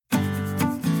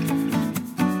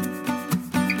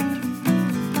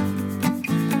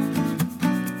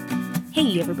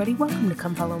Hey everybody, welcome to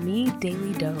Come Follow Me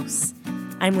Daily Dose.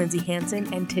 I'm Lindsay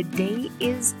Hansen, and today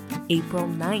is April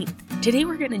 9th. Today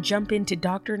we're going to jump into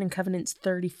Doctrine and Covenants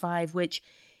 35, which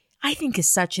I think is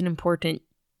such an important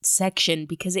section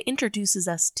because it introduces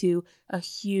us to a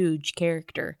huge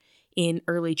character in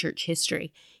early church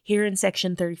history. Here in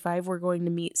section 35, we're going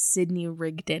to meet Sidney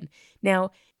Rigdon. Now,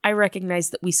 I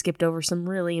recognize that we skipped over some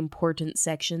really important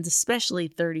sections, especially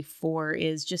 34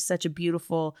 is just such a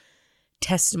beautiful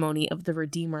testimony of the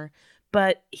Redeemer.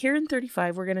 But here in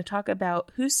 35, we're going to talk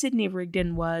about who Sidney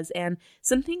Rigdon was and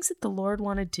some things that the Lord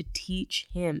wanted to teach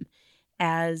him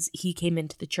as he came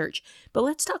into the church. But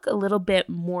let's talk a little bit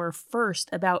more first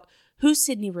about who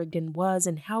Sidney Rigdon was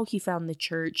and how he found the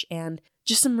church and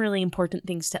just some really important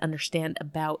things to understand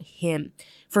about him.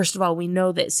 First of all, we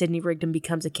know that Sidney Rigdon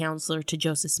becomes a counselor to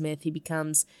Joseph Smith. He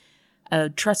becomes a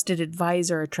trusted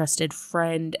advisor, a trusted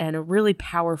friend, and a really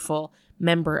powerful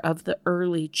member of the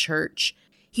early church.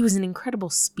 He was an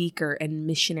incredible speaker and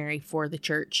missionary for the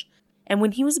church. And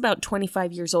when he was about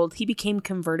 25 years old, he became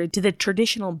converted to the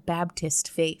traditional Baptist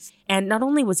faith. And not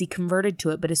only was he converted to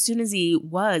it, but as soon as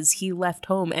he left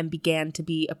home and began to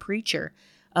be a preacher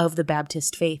of the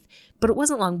Baptist faith. But it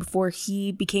wasn't long before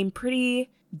he became pretty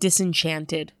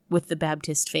disenchanted with the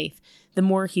Baptist faith. The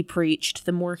more he preached,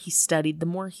 the more he studied, the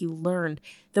more he learned,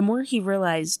 the more he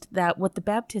realized that what the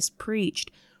Baptists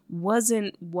preached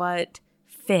wasn't what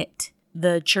fit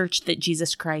the church that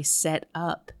Jesus Christ set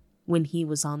up when he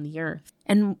was on the earth.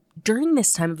 And during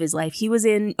this time of his life, he was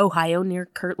in Ohio near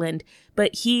Kirtland,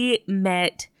 but he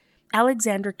met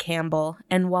Alexander Campbell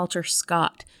and Walter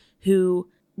Scott, who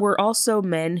were also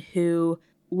men who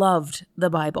loved the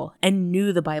Bible and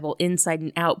knew the Bible inside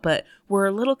and out, but were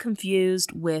a little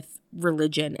confused with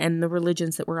religion and the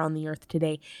religions that were on the earth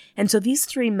today. And so these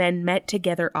three men met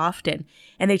together often,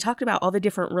 and they talked about all the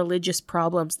different religious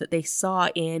problems that they saw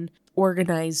in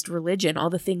organized religion, all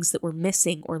the things that were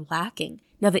missing or lacking.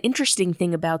 Now, the interesting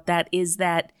thing about that is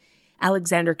that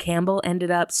Alexander Campbell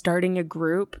ended up starting a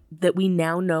group that we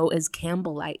now know as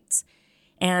Campbellites.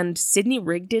 And Sidney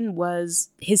Rigdon was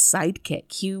his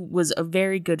sidekick. He was a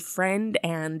very good friend,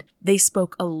 and they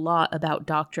spoke a lot about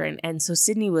doctrine. And so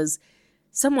Sidney was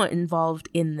somewhat involved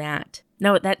in that.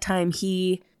 Now, at that time,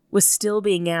 he was still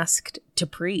being asked to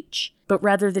preach. But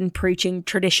rather than preaching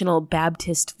traditional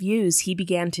Baptist views, he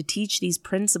began to teach these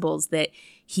principles that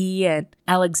he and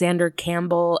Alexander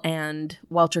Campbell and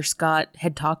Walter Scott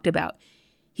had talked about.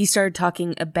 He started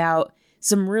talking about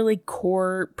some really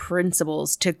core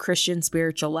principles to Christian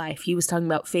spiritual life. He was talking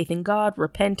about faith in God,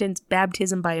 repentance,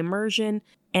 baptism by immersion,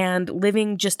 and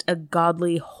living just a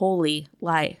godly, holy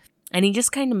life. And he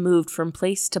just kind of moved from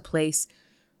place to place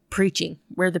preaching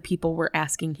where the people were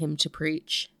asking him to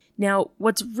preach. Now,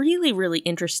 what's really, really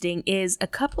interesting is a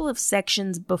couple of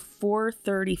sections before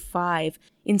 35.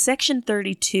 In section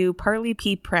 32, Parley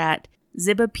P. Pratt,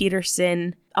 Ziba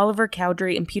Peterson, Oliver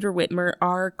Cowdery, and Peter Whitmer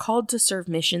are called to serve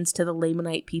missions to the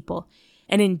Lamanite people.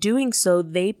 And in doing so,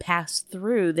 they pass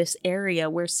through this area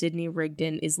where Sidney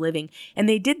Rigdon is living. And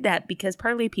they did that because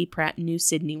Parley P. Pratt knew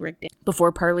Sidney Rigdon.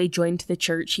 Before Parley joined the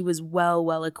church, he was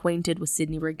well acquainted with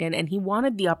Sidney Rigdon, and he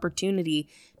wanted the opportunity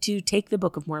to take the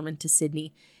Book of Mormon to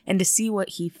Sidney and to see what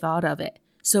he thought of it.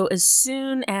 So as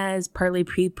soon as Parley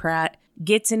P. Pratt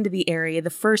gets into the area, the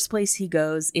first place he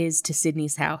goes is to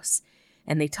Sidney's house.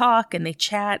 And they talk and they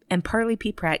chat, and Parley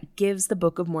P. Pratt gives the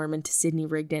Book of Mormon to Sidney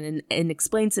Rigdon and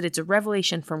explains that it's a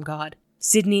revelation from God.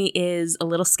 Sidney is a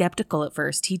little skeptical at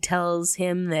first. He tells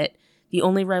him that the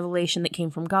only revelation that came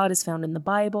from God is found in the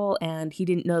Bible, and he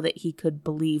didn't know that he could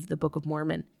believe the Book of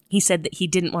Mormon. He said that he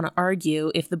didn't want to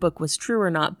argue if the book was true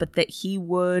or not, but that he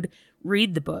would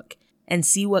read the book and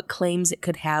see what claims it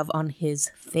could have on his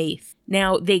faith.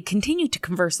 Now, they continued to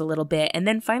converse a little bit, and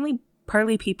then finally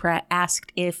Parley P. Pratt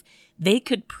asked if they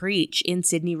could preach in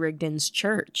Sidney Rigdon's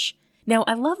church. Now,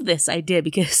 I love this idea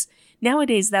because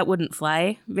nowadays that wouldn't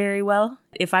fly very well.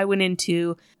 If I went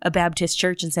into a Baptist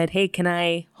church and said, hey, can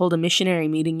I hold a missionary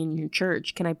meeting in your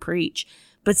church? Can I preach?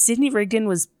 But Sidney Rigdon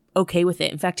was okay with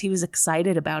it. In fact, he was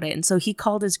excited about it. And so he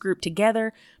called his group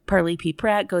together. Parley P.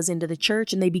 Pratt goes into the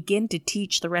church and they begin to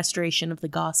teach the restoration of the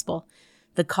gospel,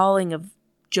 the calling of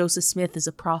Joseph Smith as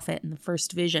a prophet in the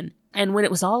first vision. And when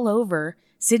it was all over,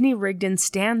 Sidney Rigdon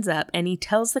stands up and he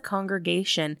tells the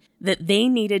congregation that they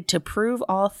needed to prove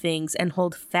all things and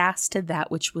hold fast to that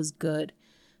which was good.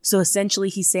 So essentially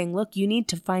he's saying, look, you need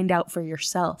to find out for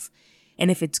yourself.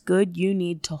 And if it's good, you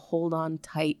need to hold on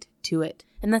tight to it.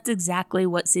 And that's exactly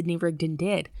what Sidney Rigdon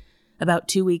did. About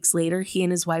 2 weeks later, he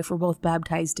and his wife were both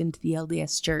baptized into the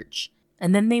LDS Church.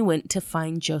 And then they went to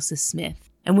find Joseph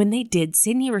Smith. And when they did,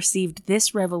 Sidney received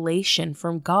this revelation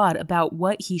from God about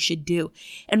what he should do.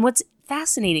 And what's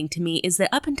fascinating to me is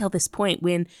that up until this point,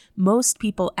 when most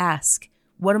people ask,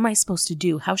 what am I supposed to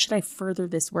do? How should I further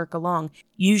this work along?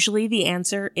 Usually the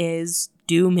answer is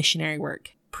do missionary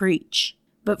work, preach.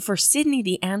 But for Sidney,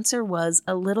 the answer was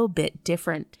a little bit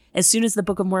different. As soon as the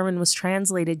Book of Mormon was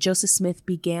translated, Joseph Smith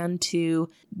began to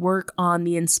work on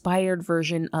the inspired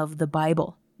version of the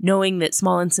Bible. Knowing that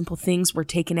small and simple things were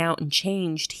taken out and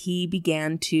changed, he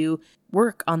began to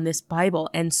work on this Bible.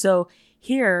 And so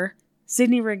here,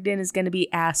 Sidney Rigdon is going to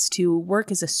be asked to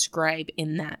work as a scribe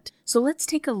in that. So let's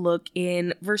take a look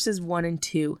in verses 1 and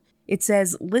 2. It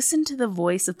says, "Listen to the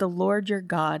voice of the Lord your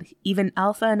God, even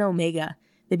Alpha and Omega,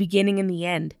 the beginning and the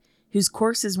end, whose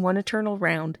course is one eternal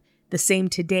round, the same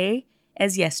today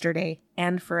as yesterday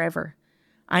and forever.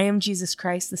 I am Jesus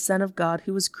Christ, the Son of God,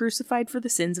 who was crucified for the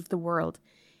sins of the world,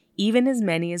 even as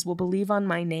many as will believe on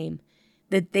my name,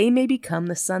 that they may become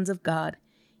the sons of God,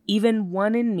 even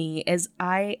one in me as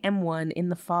I am one in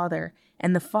the Father,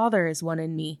 and the Father is one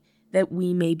in me, that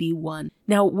we may be one."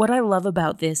 Now, what I love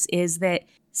about this is that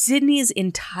Sidney's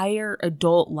entire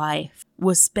adult life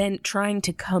was spent trying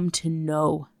to come to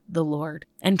know the Lord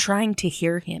and trying to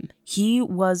hear him. He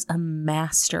was a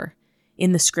master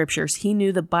in the scriptures. He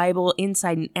knew the Bible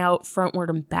inside and out, frontward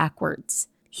and backwards.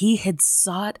 He had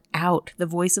sought out the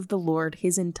voice of the Lord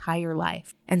his entire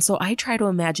life. And so I try to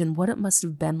imagine what it must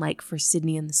have been like for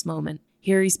Sidney in this moment.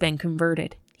 Here he's been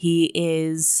converted. He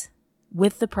is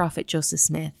with the prophet Joseph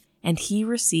Smith, and he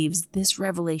receives this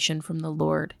revelation from the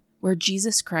Lord, where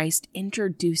Jesus Christ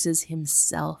introduces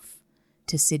himself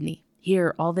to Sidney.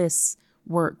 Here, all this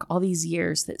work, all these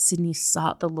years that Sidney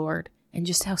sought the Lord, and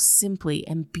just how simply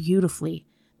and beautifully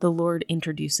the Lord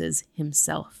introduces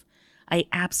himself. I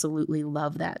absolutely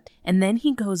love that. And then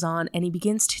he goes on and he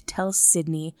begins to tell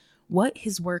Sidney what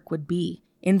his work would be.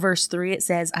 In verse 3, it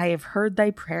says, "I have heard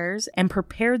thy prayers and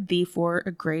prepared thee for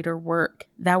a greater work.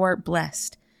 Thou art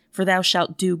blessed, for thou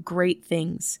shalt do great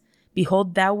things.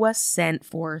 Behold, thou wast sent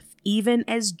forth, even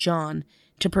as John,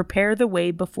 to prepare the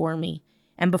way before me,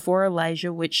 and before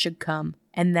Elijah which should come,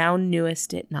 and thou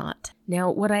knewest it not." Now,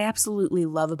 what I absolutely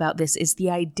love about this is the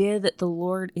idea that the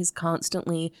Lord is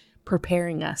constantly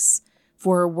preparing us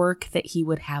for a work that he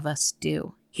would have us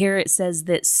do. Here it says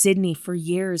that Sidney for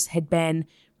years had been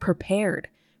prepared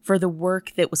for the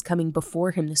work that was coming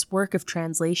before him, this work of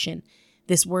translation,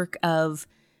 this work of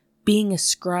being a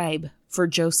scribe for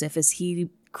Joseph as he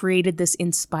created this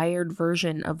inspired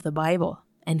version of the Bible.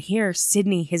 And here,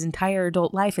 Sidney, his entire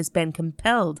adult life, has been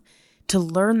compelled to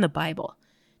learn the Bible,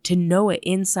 to know it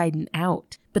inside and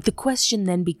out. But the question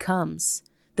then becomes,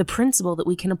 the principle that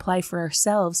we can apply for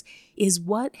ourselves is,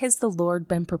 what has the Lord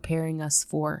been preparing us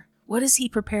for? What is he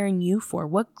preparing you for?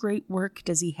 What great work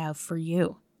does he have for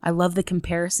you? I love the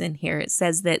comparison here. It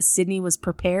says that Sidney was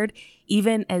prepared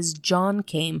even as John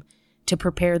came to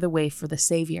prepare the way for the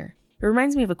Savior. It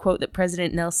reminds me of a quote that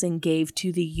President Nelson gave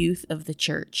to the youth of the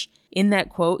church. In that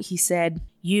quote, he said,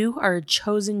 "You are a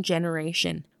chosen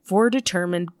generation,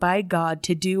 foredetermined by God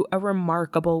to do a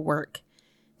remarkable work,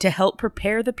 to help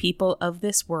prepare the people of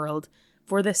this world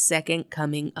for the second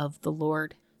coming of the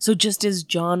Lord." So just as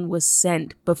John was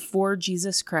sent before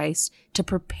Jesus Christ to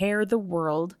prepare the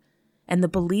world and the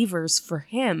believers for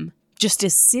him, just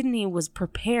as Sidney was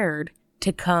prepared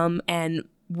to come and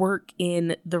work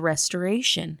in the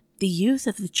restoration, the youth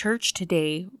of the church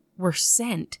today were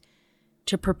sent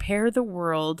to prepare the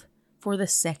world for the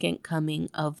second coming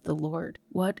of the Lord.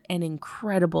 What an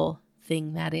incredible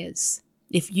thing that is.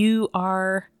 If you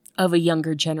are of a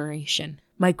younger generation,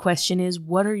 my question is,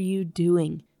 what are you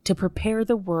doing to prepare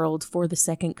the world for the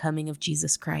second coming of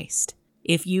Jesus Christ?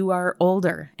 If you are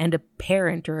older and a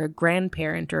parent or a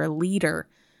grandparent or a leader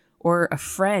or a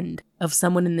friend of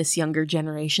someone in this younger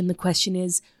generation, the question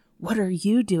is, what are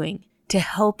you doing to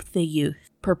help the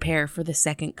youth prepare for the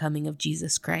second coming of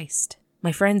Jesus Christ?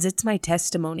 My friends, it's my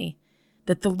testimony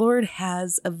that the Lord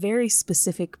has a very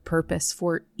specific purpose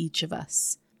for each of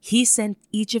us. He sent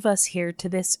each of us here to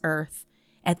this earth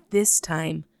at this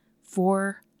time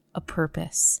for a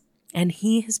purpose, and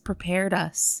he has prepared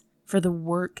us for the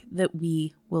work that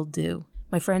we will do.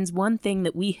 My friends, one thing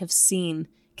that we have seen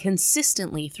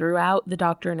consistently throughout the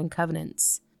Doctrine and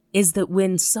Covenants is that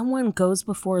when someone goes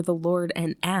before the Lord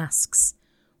and asks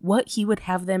what he would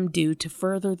have them do to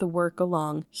further the work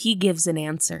along, he gives an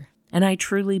answer. And I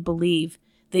truly believe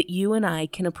that you and I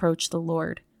can approach the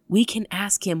Lord. We can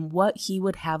ask him what he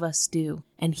would have us do,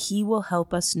 and he will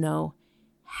help us know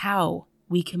how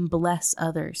we can bless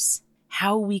others,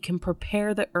 how we can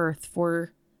prepare the earth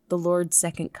for the Lord's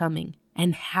second coming,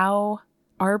 and how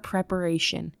our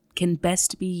preparation can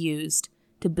best be used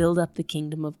to build up the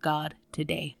kingdom of God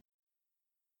today.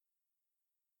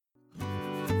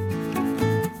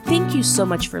 Thank you so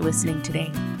much for listening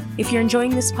today. If you're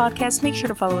enjoying this podcast, make sure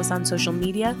to follow us on social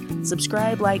media,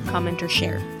 subscribe, like, comment, or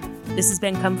share. This has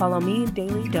been Come Follow Me,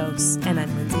 Daily Dose, and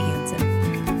I'm Lindsay